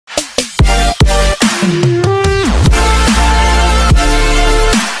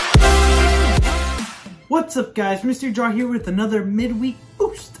What's up guys, Mr. Draw here with another midweek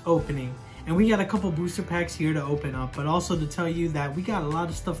boost opening. And we got a couple booster packs here to open up, but also to tell you that we got a lot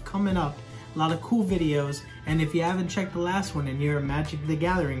of stuff coming up, a lot of cool videos, and if you haven't checked the last one and you're a Magic the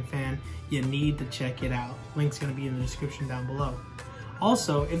Gathering fan, you need to check it out. Link's gonna be in the description down below.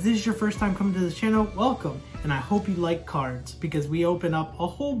 Also, if this is your first time coming to the channel, welcome, and I hope you like cards because we open up a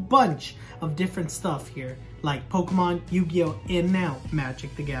whole bunch of different stuff here, like Pokemon, Yu-Gi-Oh, and now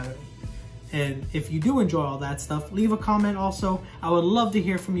Magic the Gathering. And if you do enjoy all that stuff, leave a comment also. I would love to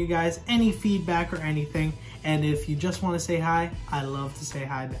hear from you guys, any feedback or anything. And if you just want to say hi, I love to say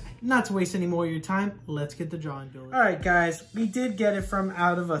hi back. Not to waste any more of your time, let's get the drawing building. All right, guys, we did get it from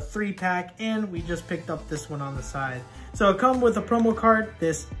out of a 3-pack, and we just picked up this one on the side. So it comes with a promo card,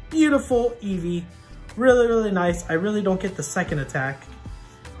 this beautiful Eevee. Really, really nice. I really don't get the second attack.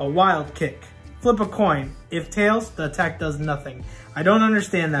 A wild kick. Flip a coin. If tails, the attack does nothing. I don't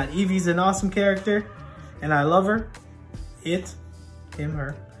understand that. Eevee's an awesome character, and I love her. It, him,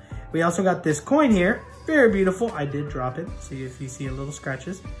 her. We also got this coin here. Very beautiful. I did drop it, so if you see a little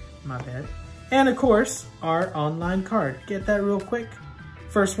scratches, my bad. And of course, our online card. Get that real quick.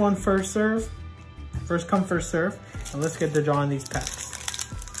 First one, first serve. First come, first serve. And let's get to drawing these packs.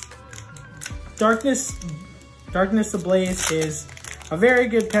 Darkness Ablaze is a very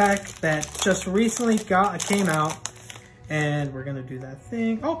good pack that just recently came out, and we're gonna do that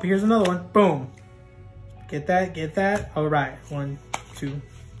thing. Oh, here's another one. Boom. Get that, get that. All right, 1, 2,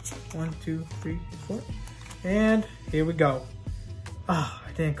 1, 2, 3, 4, and here we go. Oh,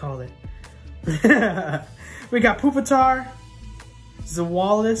 I didn't call it. We got Pupitar,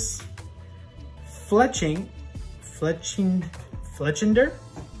 Zawalis, Fletchinder,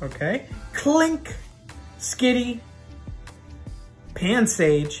 okay, Clink, Skitty,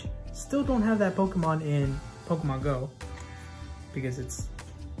 Pansage. Still don't have that Pokemon in Pokemon Go because it's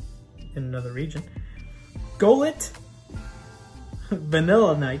in another region. Golett,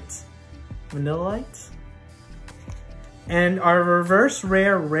 Vanillite, and our reverse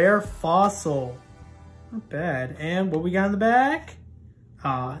rare fossil. Not bad. And what we got in the back?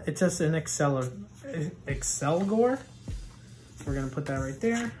 It's just an Excelgor. We're gonna put that right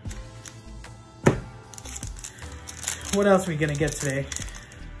there. What else are we gonna get today?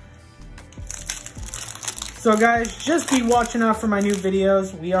 So guys, just be watching out for my new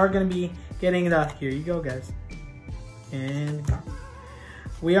videos. We are gonna be getting the, here you go guys. And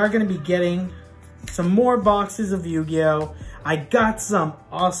we are gonna be getting some more boxes of Yu-Gi-Oh! I got some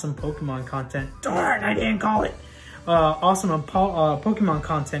awesome Pokemon content. Darn, I didn't call it. Awesome Pokemon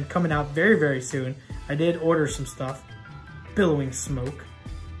content coming out very, very soon. I did order some stuff. Billowing Smoke,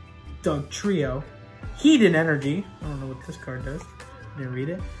 Doug Trio, Heated Energy. I don't know what this card does. I didn't read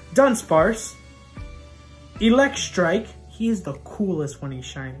it. Dunsparce, Electrike. He is the coolest when he's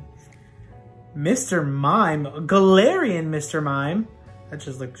shiny. Mr. Mime, Galarian Mr. Mime. That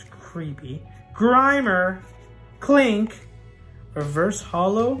just looks creepy. Grimer, Clink, Reverse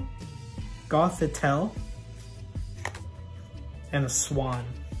Hollow, Gothitelle, and a Swan.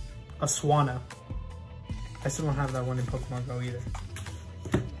 A Swanna. I still don't have that one in Pokemon Go either.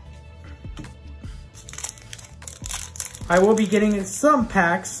 I will be getting some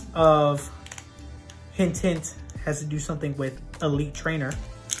packs of Hint Hint has to do something with Elite Trainer.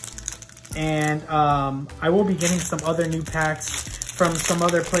 And I will be getting some other new packs from some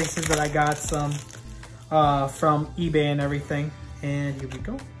other places that I got some from eBay and everything. And here we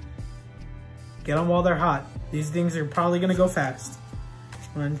go. Get them while they're hot. These things are probably gonna go fast.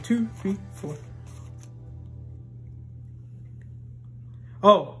 1, 2, 3, 4.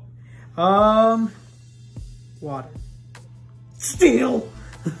 Oh, water. Steel.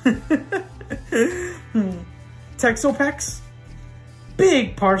 Texopex.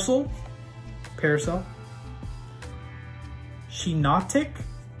 Big Parcel. Parasol. Shinotic.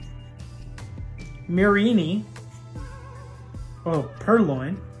 Mirini. Oh,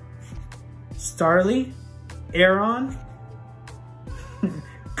 Purloin. Starly. Aeron.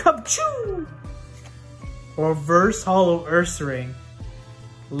 Cubchoo. Reverse Hollow Ursaring.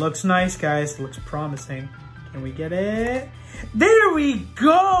 Looks nice, guys. Looks promising. Can we get it? There we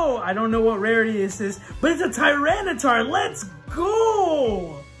go! I don't know what rarity this is, but it's a Tyranitar. Let's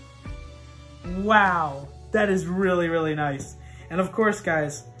go! Wow. That is really, really nice. And of course,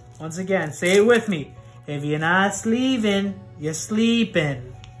 guys, once again, say it with me. If you're not sleeping, you're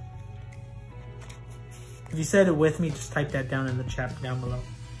sleeping. If you said it with me, just type that down in the chat down below.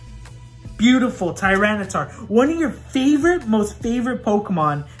 Beautiful Tyranitar. One of your most favorite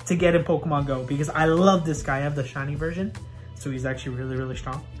Pokemon to get in Pokemon Go because I love this guy. I have the shiny version, so he's actually really, really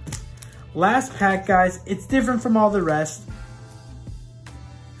strong. Last pack, guys. It's different from all the rest.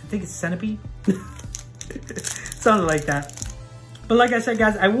 I think it's Centipede. Something like that. But like I said,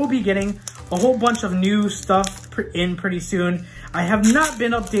 guys, I will be getting a whole bunch of new stuff in pretty soon. I have not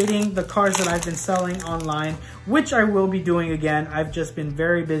been updating the cars that I've been selling online, which I will be doing again. I've just been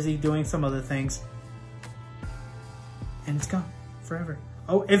very busy doing some other things. And it's gone forever.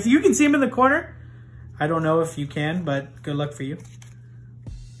 Oh, if you can see him in the corner, I don't know if you can, but good luck for you.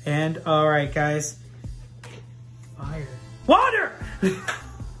 And all right, guys. Fire. Water!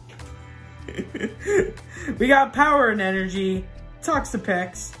 We got Power and Energy,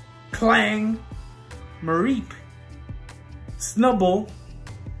 Toxapex, Clang, Mareep, Snubble,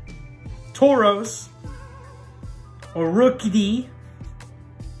 Tauros, Orukidi,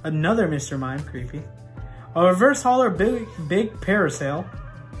 another Mr. Mime, creepy, a Reverse Hauler Big Parasail,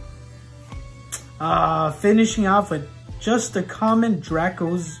 finishing off with just a common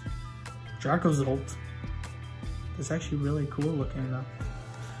Dracozolt. It's actually really cool looking though.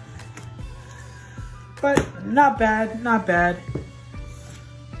 But not bad, not bad.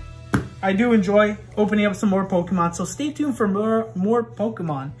 I do enjoy opening up some more Pokemon, so stay tuned for more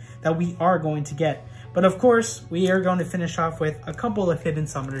Pokemon that we are going to get. But of course, we are going to finish off with a couple of hidden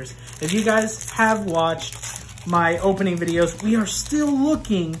summoners. If you guys have watched my opening videos, we are still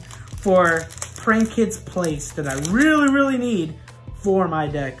looking for Prank Kid's Place that I really need for my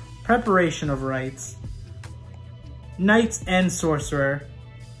deck. Preparation of Rites, Knights and Sorcerer,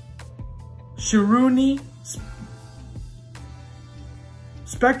 Shiruni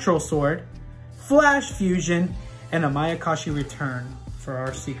Spectral Sword, Flash Fusion, and a Mayakashi Return for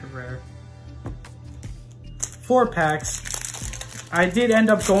our secret rare. 4 packs. I did end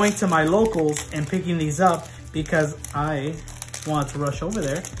up going to my locals and picking these up because I wanted to rush over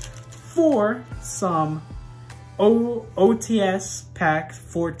there for some OTS pack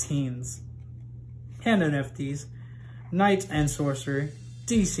 14s. And NFTs, Knights and Sorcerer,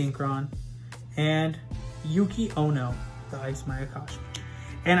 Desynchron, and Yuki Ono, the Ice Mayakashi.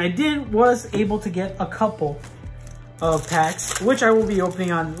 And I was able to get a couple of packs, which I will be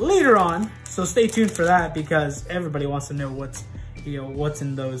opening on later on. So stay tuned for that because everybody wants to know what's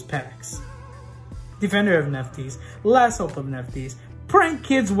in those packs. Defender of NFTs, Last Hope of NFTs, Prank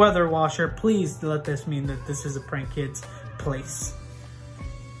Kids Weather Washer. Please let this mean that this is a Prank Kids Place.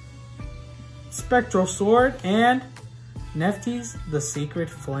 Spectral Sword and NFTs, The Secret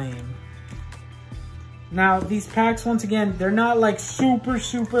Flame. Now, these packs, once again, they're not like super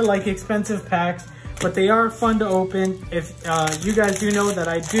like expensive packs, but they are fun to open. If you guys do know that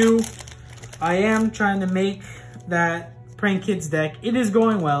I am trying to make that Prank Kids deck. It is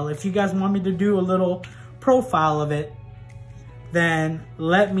going well. If you guys want me to do a little profile of it, then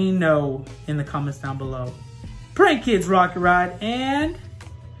let me know in the comments down below. Prank Kids Rocket Ride and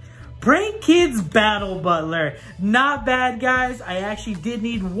Prank Kids Battle Butler. Not bad, guys. I actually did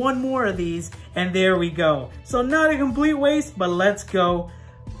need one more of these, and there we go. So not a complete waste, but let's go.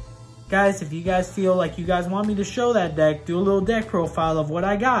 Guys, if you guys feel like you guys want me to show that deck, do a little deck profile of what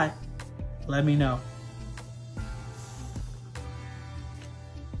I got, let me know.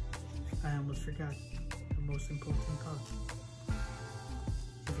 I almost forgot the most important card.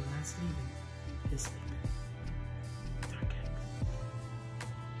 If you're not sleeping, you're sleeping.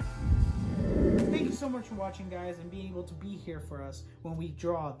 Thank you so much for watching, guys, and being able to be here for us when we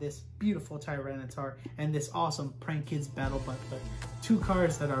draw this beautiful Tyranitar and this awesome Prank Kids Battle Butler. 2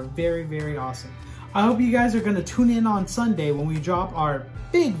 cards that are very awesome. I hope you guys are going to tune in on Sunday when we drop our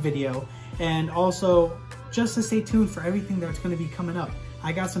big video, and also just to stay tuned for everything that's going to be coming up.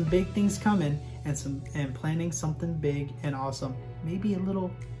 I got some big things coming and planning something big and awesome. Maybe a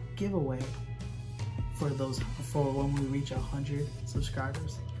little giveaway for when we reach 100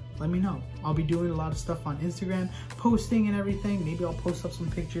 subscribers. Let me know. I'll be doing a lot of stuff on Instagram, posting and everything. Maybe I'll post up some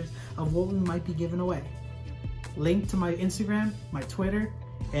pictures of what we might be giving away. Link to my Instagram, my Twitter,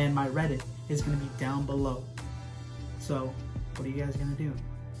 and my Reddit is going to be down below. So, what are you guys going to do?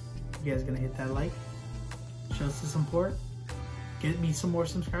 You guys going to hit that like, show us some support, get me some more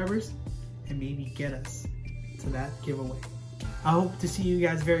subscribers, and maybe get us to that giveaway. I hope to see you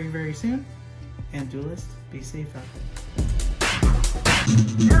guys very soon. And Duelist, be safe out there.